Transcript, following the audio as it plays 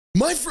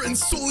My friend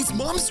stole his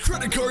mom's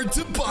credit card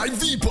to buy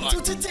V-Bucks.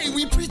 So today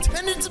we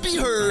pretended to be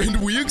her and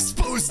we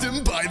exposed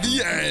him by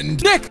the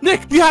end.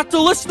 Nick, you have to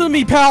listen to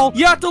me, pal.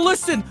 You have to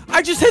listen.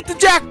 I just hit the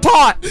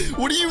jackpot.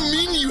 What do you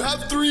mean you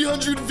have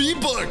 300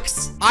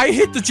 V-Bucks? I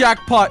hit the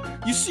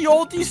jackpot. You see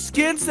all these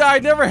skins that I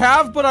never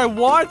have, but I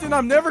want, and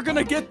I'm never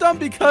gonna get them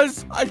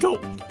because I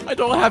don't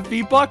have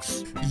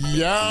V-Bucks.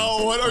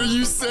 Yeah, what are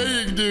you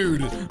saying,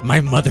 dude? My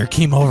mother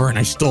came over and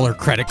I stole her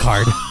credit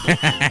card.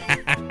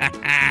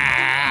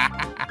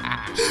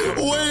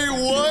 Wait,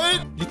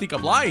 what? You think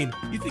I'm lying?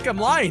 You think I'm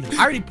lying?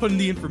 I already put in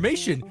the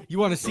information. You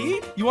want to see?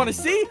 You want to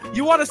see?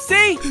 You want to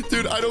see?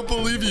 Dude, I don't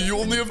believe you. You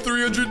only have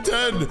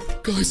 310.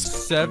 Guys.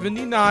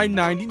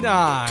 $79.99.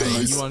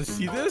 Guys. You want to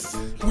see this?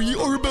 We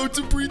are about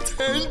to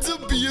pretend to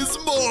be his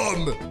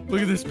mom.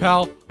 Look at this,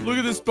 pal. Look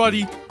at this,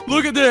 buddy.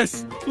 Look at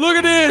this. Look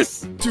at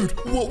this. Dude,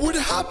 what would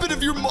happen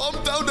if your mom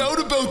found out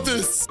about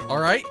this? All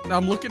right, now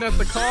I'm looking at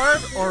the card.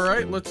 All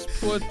right, let's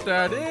put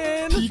that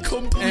in. He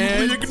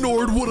completely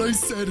ignored what I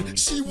said.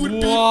 She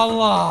would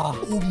voila.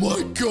 Oh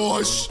my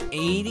gosh.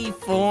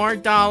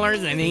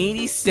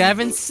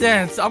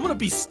 $84.87. I'm gonna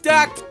be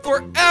stacked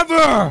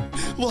forever.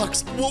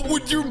 Lux, what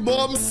would your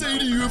mom say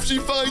to you if she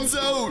finds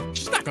out?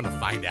 She's not gonna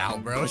find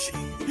out, bro.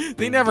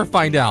 They never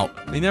find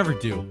out. They never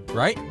do,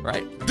 right?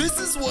 Right. This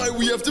is why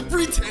we have to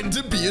pretend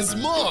to be his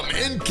mom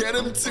and get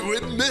him to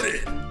admit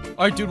it.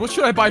 All right, dude, what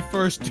should I buy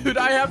first? Dude,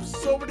 I have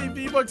so many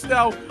V-Bucks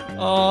now.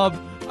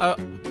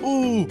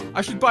 Ooh,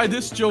 I should buy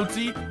this,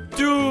 Jonesy.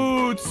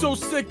 Dude, so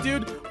sick,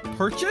 dude.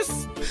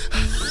 Purchase?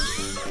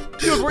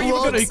 Dude, we're even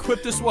gonna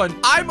equip this one.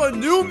 I'm a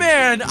new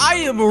man. I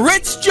am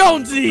Rich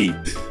Jonesy.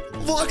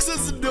 Lux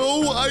has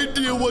no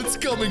idea what's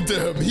coming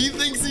to him. He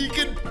thinks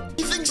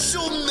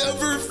she'll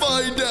never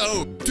find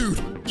out. Dude,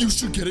 you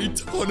should get a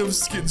ton of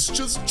skins.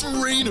 Just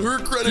drain her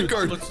credit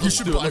card. You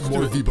should buy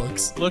more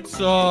V-Bucks. Let's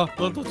hold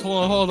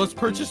on. Let's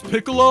purchase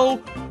Piccolo.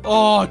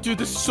 Oh, dude,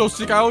 this is so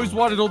sick. I always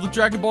wanted all the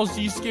Dragon Ball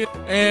Z skin.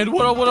 And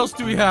what else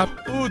do we have?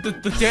 Ooh, the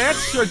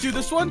dance. Should I do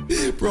this one?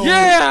 Bro.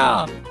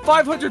 Yeah!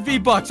 500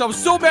 V-Bucks. I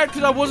was so mad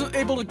because I wasn't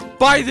able to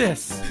buy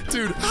this.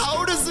 Dude,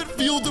 how does it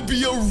feel to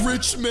be a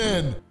rich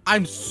man?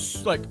 I'm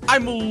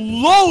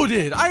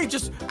loaded.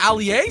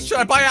 Allier? Should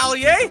I buy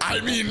Allier?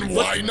 I mean,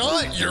 why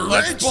not? You're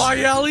Let's rich.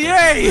 buy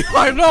Allier.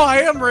 I know,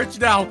 I am rich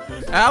now.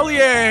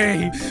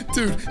 Allier.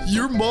 Dude,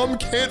 your mom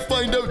can't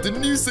find out.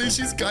 Didn't you say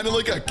she's kind of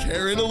like a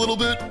Karen a little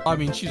bit? I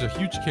mean, she's a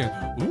huge Karen.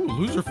 Ooh,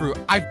 loser fruit.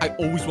 I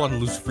always wanted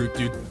loser fruit,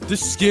 dude.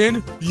 This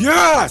skin?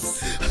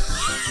 Yes!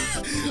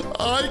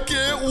 I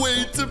can't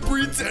wait to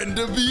pretend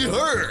to be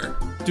her.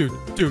 Dude,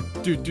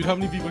 how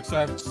many V-Bucks do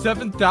I have?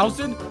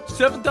 7,000?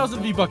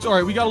 7,000 V-Bucks. All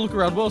right, we gotta look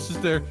around. What else is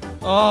there?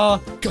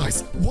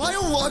 Guys,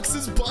 while Lux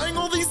is buying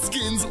all these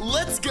skins,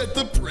 let's get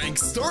the prank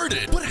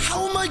started. But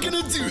how am I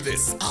gonna do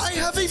this? I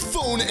have a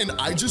phone and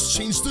I just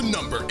changed the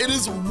number. It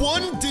is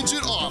 1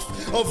 digit off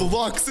of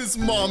Lux's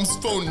mom's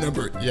phone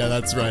number. Yeah,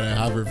 that's right. I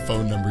have her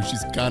phone number.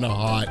 She's kind of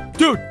hot.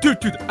 Dude,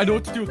 I know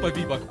what to do with my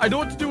V-Bucks. I know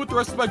what to do with the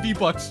rest of my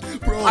V-Bucks.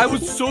 Bro. I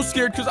was so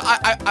scared because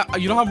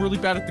you know how I'm really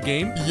bad at the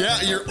game?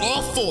 Yeah, you're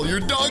awful. You're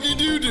doggy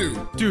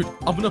doo-doo. Dude,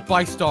 I'm gonna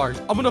buy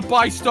stars. I'm gonna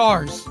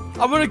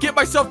get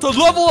myself to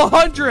level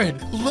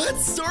 100.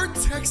 Let's start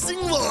texting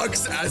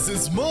Lux as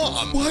his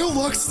mom while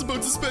Lux is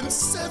about to spend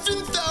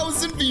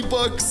 7,000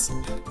 V-Bucks.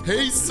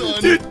 Hey,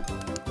 son. Dude,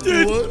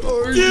 what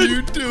are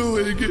you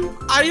doing?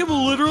 I am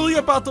literally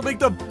about to make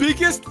the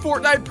biggest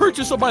Fortnite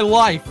purchase of my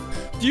life.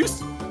 Do you...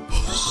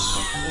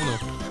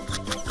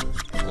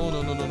 Oh,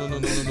 no. No.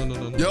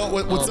 Yo,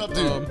 what's up,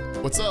 dude?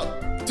 What's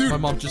up? Dude. My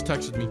mom just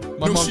texted me.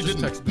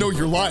 No,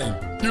 you're lying.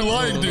 You're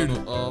lying, dude.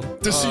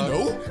 Does she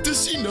know?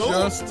 Does she know?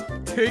 Just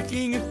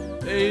taking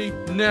a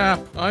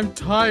nap. I'm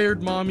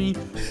tired, mommy.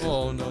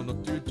 Oh, no.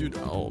 Dude.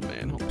 Oh,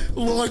 man.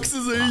 Lux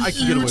is a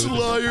huge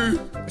liar.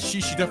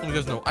 She definitely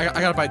does know. I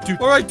gotta buy it.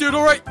 Dude.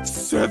 All right.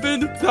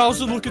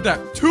 7,000. Look at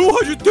that.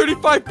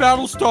 235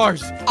 battle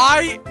stars.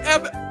 I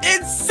am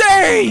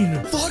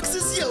insane. Lux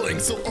is yelling,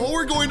 so all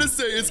we're going to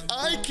say is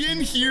I can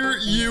hear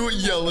you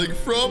yelling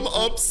from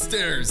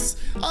upstairs.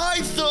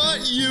 I thought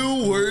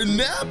you were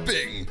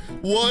napping.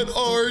 What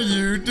are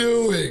you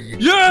doing?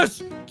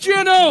 Yes!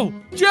 Geno!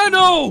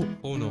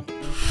 Oh, no.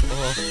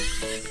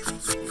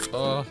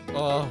 Oh,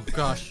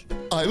 gosh.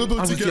 I'm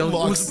about to get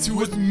Lux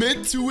to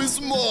admit to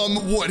his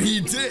mom what he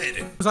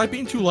did. Was I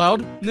being too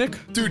loud, Nick?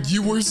 Dude,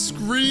 you were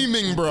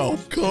screaming, bro.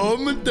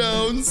 Calm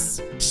down.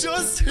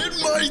 Just hit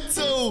my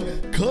toe.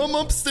 Come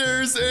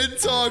upstairs and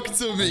talk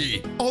to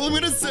me. All I'm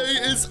gonna say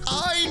is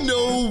I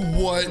know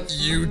what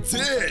you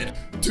did.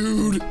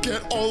 Dude,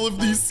 get all of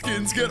these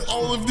skins. Get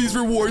all of these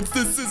rewards.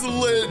 This is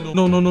lit.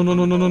 No.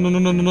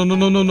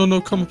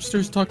 Come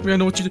upstairs, talk to me. I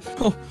know what you did.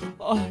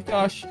 Oh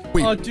gosh.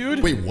 Wait,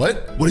 dude. Wait,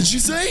 what? What did she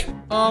say?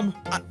 I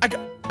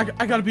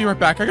gotta be right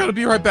back.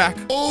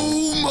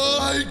 Oh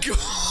my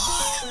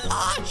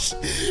gosh.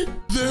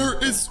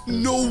 There is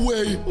no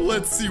way.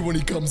 Let's see when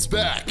he comes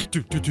back.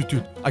 Dude.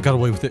 I got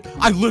away with it.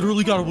 I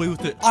literally got away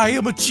with it. I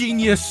am a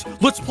genius.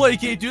 Let's play a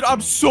game, dude.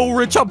 I'm so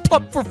rich. I'm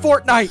pumped for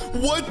Fortnite.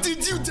 What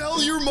did you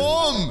tell your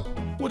mom?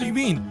 What do you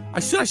mean? I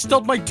said I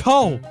stubbed my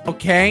toe,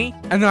 okay?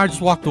 And then I just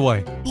walked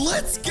away.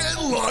 Let's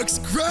get Lux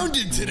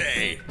grounded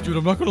today. Dude,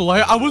 I'm not gonna lie.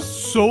 I was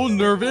so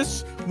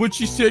nervous when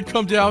she said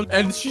come down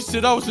and she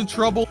said I was in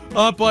trouble.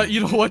 But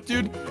you know what,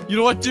 dude? You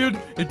know what, dude?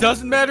 It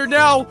doesn't matter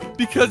now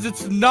because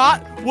it's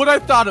not what I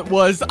thought it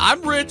was.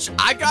 I'm rich.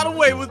 I got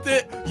away with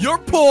it. You're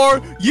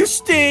poor. You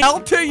stink. Hell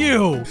to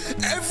you.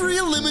 Every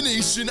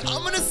elimination,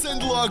 I'm gonna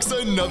send Lux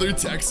another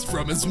text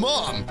from his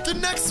mom. The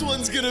next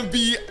one's gonna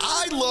be,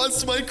 I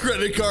lost my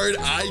credit card.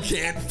 I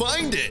can't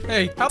find it.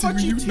 Hey, how about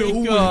you take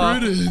where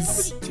it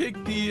is?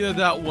 take the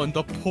that one,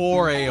 the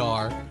poor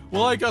AR.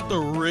 Well, I got the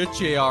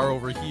rich AR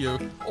over here.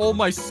 All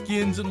my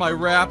skins and my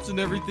wraps and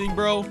everything,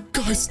 bro.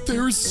 Guys,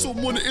 there's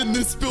someone in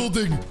this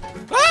building.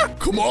 Ah!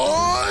 Come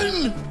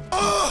on!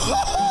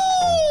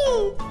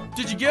 Oh!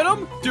 Did you get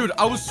him? Dude,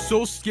 I was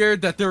so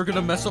scared that they were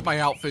gonna mess up my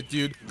outfit,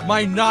 dude.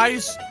 My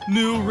nice,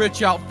 new,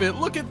 rich outfit.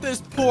 Look at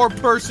this poor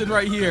person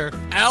right here.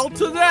 L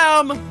to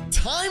them.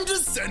 Time to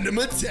send him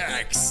a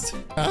text.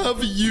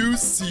 Have you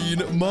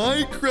seen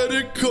my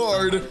credit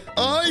card?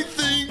 I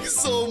think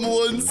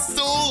someone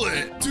stole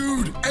it.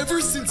 Dude, ever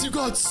since you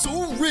got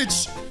so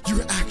rich,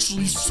 you're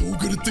actually so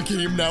good at the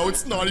game now.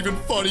 It's not even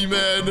funny,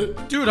 man.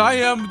 Dude, I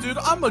am. Dude,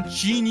 I'm a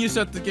genius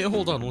at the game.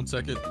 Hold on one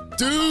second.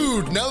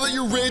 Dude, now that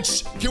you're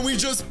rich, can we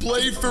just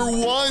play for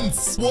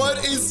once?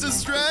 What is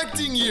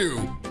distracting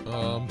you?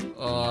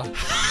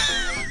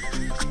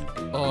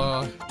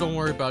 Don't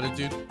worry about it,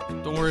 dude.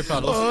 Don't worry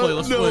about it.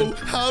 Let's play. No,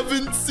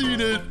 haven't seen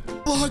it.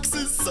 Lux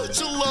is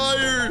such a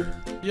liar.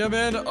 Yeah,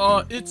 man,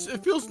 it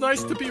feels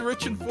nice to be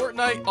rich in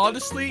Fortnite.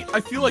 Honestly,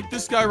 I feel like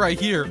this guy right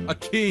here, a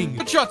king.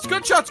 Good shots,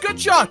 good shots, good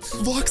shots!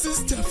 Lux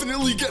is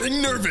definitely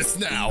getting nervous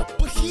now,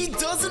 but he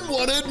doesn't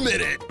want to admit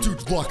it.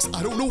 Dude, Lux,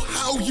 I don't know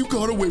how you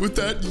got away with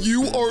that.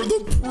 You are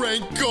the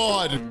prank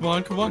god. Come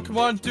on, come on, come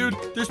on, dude.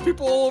 There's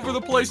people all over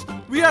the place.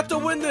 We have to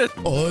win this.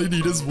 All I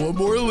need is one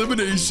more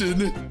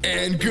elimination,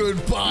 and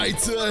goodbye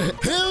to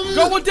him.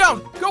 Going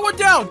down, going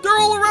down. They're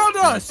all around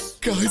us.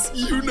 Guys,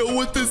 you know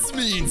what this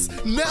means.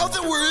 Now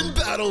that we're in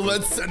battle,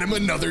 let's send him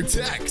another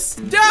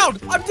text. Down!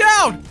 I'm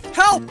down!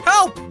 Help!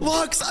 Help!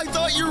 Lux, I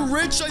thought you're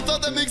rich. I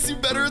thought that makes you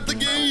better at the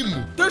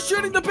game. They're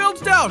shooting the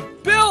builds down!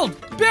 Build!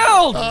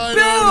 Build! I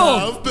Build!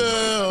 don't have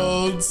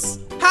builds.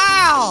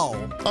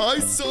 How? I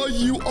saw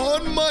you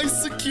on my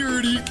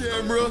security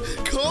camera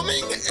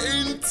coming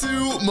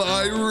into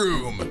my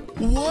room.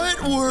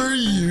 What were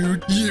you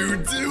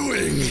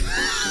doing?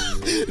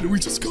 And we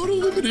just got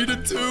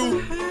eliminated too.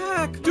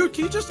 Heck? Dude,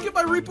 can you just get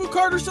my reboot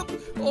card or something?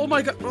 Oh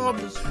my god. Oh,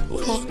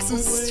 Lux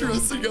is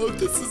stressing out.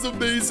 This is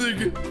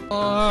amazing.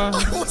 I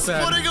was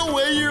putting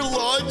away your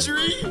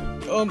laundry.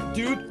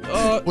 Dude,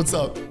 what's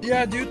up?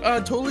 Yeah, dude,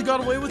 totally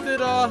got away with it.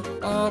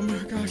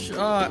 Gosh,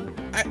 I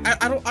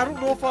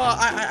don't know if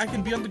I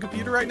can be on the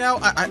computer right now.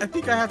 I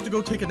think I have to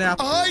go take a nap.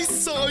 I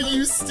saw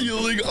you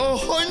stealing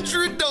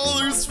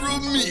 $100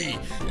 from me.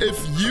 If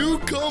you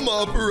come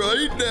up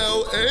right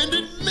now and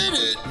admit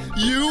it,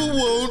 you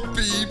won't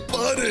be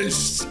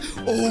punished.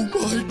 Oh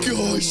my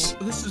gosh.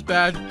 This is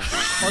bad.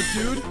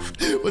 Dude.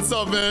 What's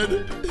up,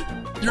 man?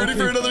 You ready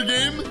for another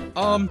game?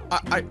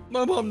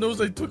 My mom knows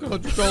I took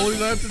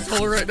 $100. I have to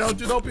tell her right now,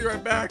 dude. I'll be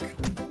right back.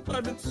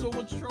 I'm in so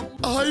much trouble.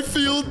 I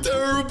feel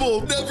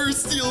terrible. Never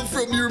steal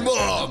from your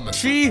mom.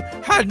 She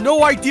had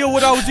no idea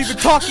what I was even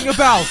talking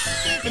about.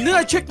 And then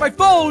I checked my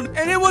phone,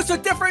 and it was a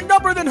different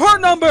number than her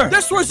number.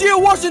 This was you,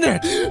 wasn't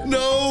it?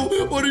 No.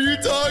 What are you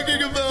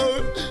talking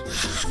about?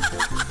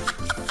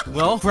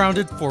 Well,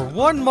 grounded for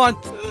 1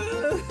 month.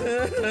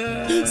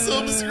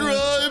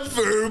 Subscribe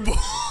for